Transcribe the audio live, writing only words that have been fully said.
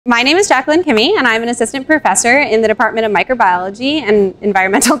My name is Jacqueline Kimmey, and I'm an assistant professor in the Department of Microbiology and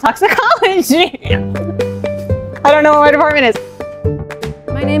Environmental Toxicology. I don't know what my department is.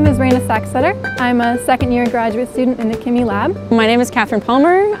 My name is Raina Sacksetter. I'm a second-year graduate student in the Kimmey lab. My name is Catherine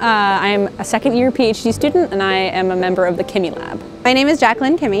Palmer. I'm a second-year PhD student, and I am a member of the Kimmey lab. My name is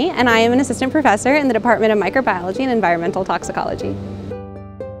Jacqueline Kimmey, and I am an assistant professor in the Department of Microbiology and Environmental Toxicology.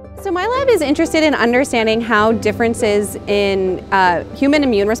 So my lab is interested in understanding how differences in human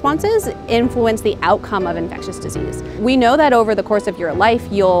immune responses influence the outcome of infectious disease. We know that over the course of your life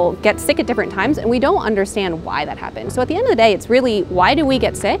you'll get sick at different times, and we don't understand why that happens. So at the end of the day, it's really, why do we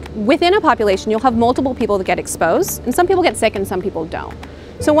get sick? Within a population, you'll have multiple people that get exposed, and some people get sick and some people don't.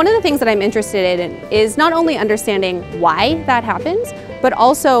 So one of the things that I'm interested in is not only understanding why that happens, but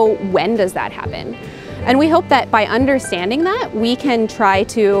also when does that happen? And we hope that by understanding that, we can try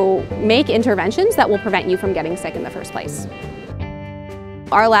to make interventions that will prevent you from getting sick in the first place.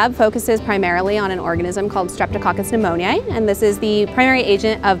 Our lab focuses primarily on an organism called Streptococcus pneumoniae, and this is the primary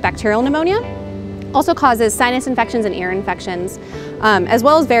agent of bacterial pneumonia. Also causes sinus infections and ear infections, as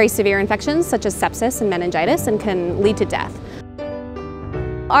well as very severe infections such as sepsis and meningitis, and can lead to death.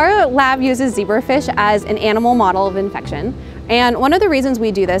 Our lab uses zebrafish as an animal model of infection. And one of the reasons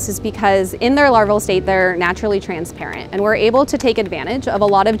we do this is because in their larval state, they're naturally transparent, and we're able to take advantage of a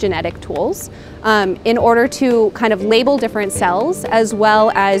lot of genetic tools in order to kind of label different cells, as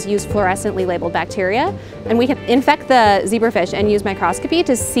well as use fluorescently labeled bacteria. And we can infect the zebrafish and use microscopy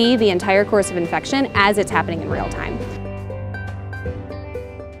to see the entire course of infection as it's happening in real time.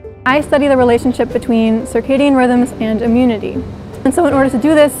 I study the relationship between circadian rhythms and immunity. And so in order to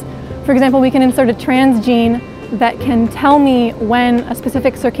do this, for example, we can insert a transgene that can tell me when a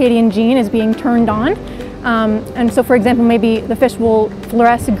specific circadian gene is being turned on. And so for example, maybe the fish will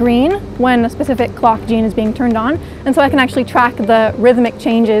fluoresce green when a specific clock gene is being turned on. And so I can actually track the rhythmic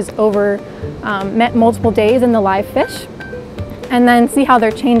changes over multiple days in the live fish, and then see how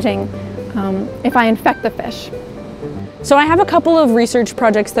they're changing if I infect the fish. So I have a couple of research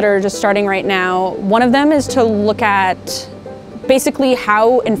projects that are just starting right now. One of them is to look at basically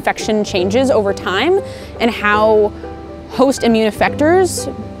how infection changes over time and how host immune effectors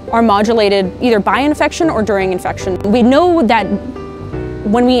are modulated either by infection or during infection. We know that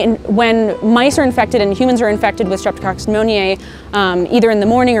when mice are infected and humans are infected with Streptococcus pneumoniae, either in the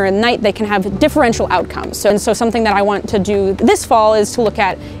morning or at night, they can have differential outcomes. So something that I want to do this fall is to look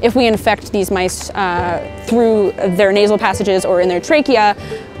at if we infect these mice through their nasal passages or in their trachea,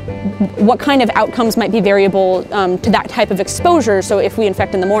 what kind of outcomes might be variable to that type of exposure. So if we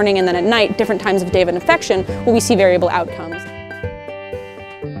infect in the morning and then at night, different times of day of an infection, will we see variable outcomes?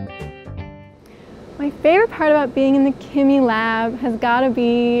 My favorite part about being in the Kimmey lab has got to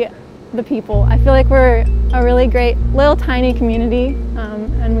be the people. I feel like we're a really great little tiny community,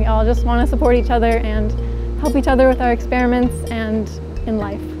 and we all just want to support each other and help each other with our experiments and in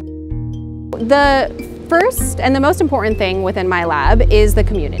life. The first and the most important thing within my lab is the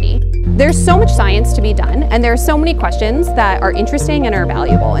community. There's so much science to be done, and there are so many questions that are interesting and are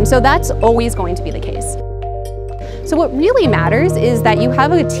valuable, and so that's always going to be the case. So what really matters is that you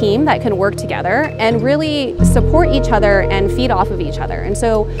have a team that can work together and really support each other and feed off of each other. And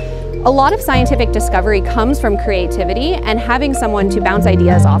so a lot of scientific discovery comes from creativity and having someone to bounce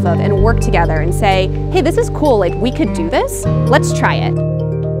ideas off of and work together and say, hey, this is cool, like we could do this, let's try it.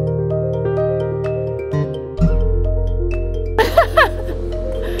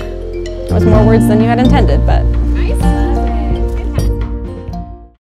 That was more words than you had intended, but... Nice.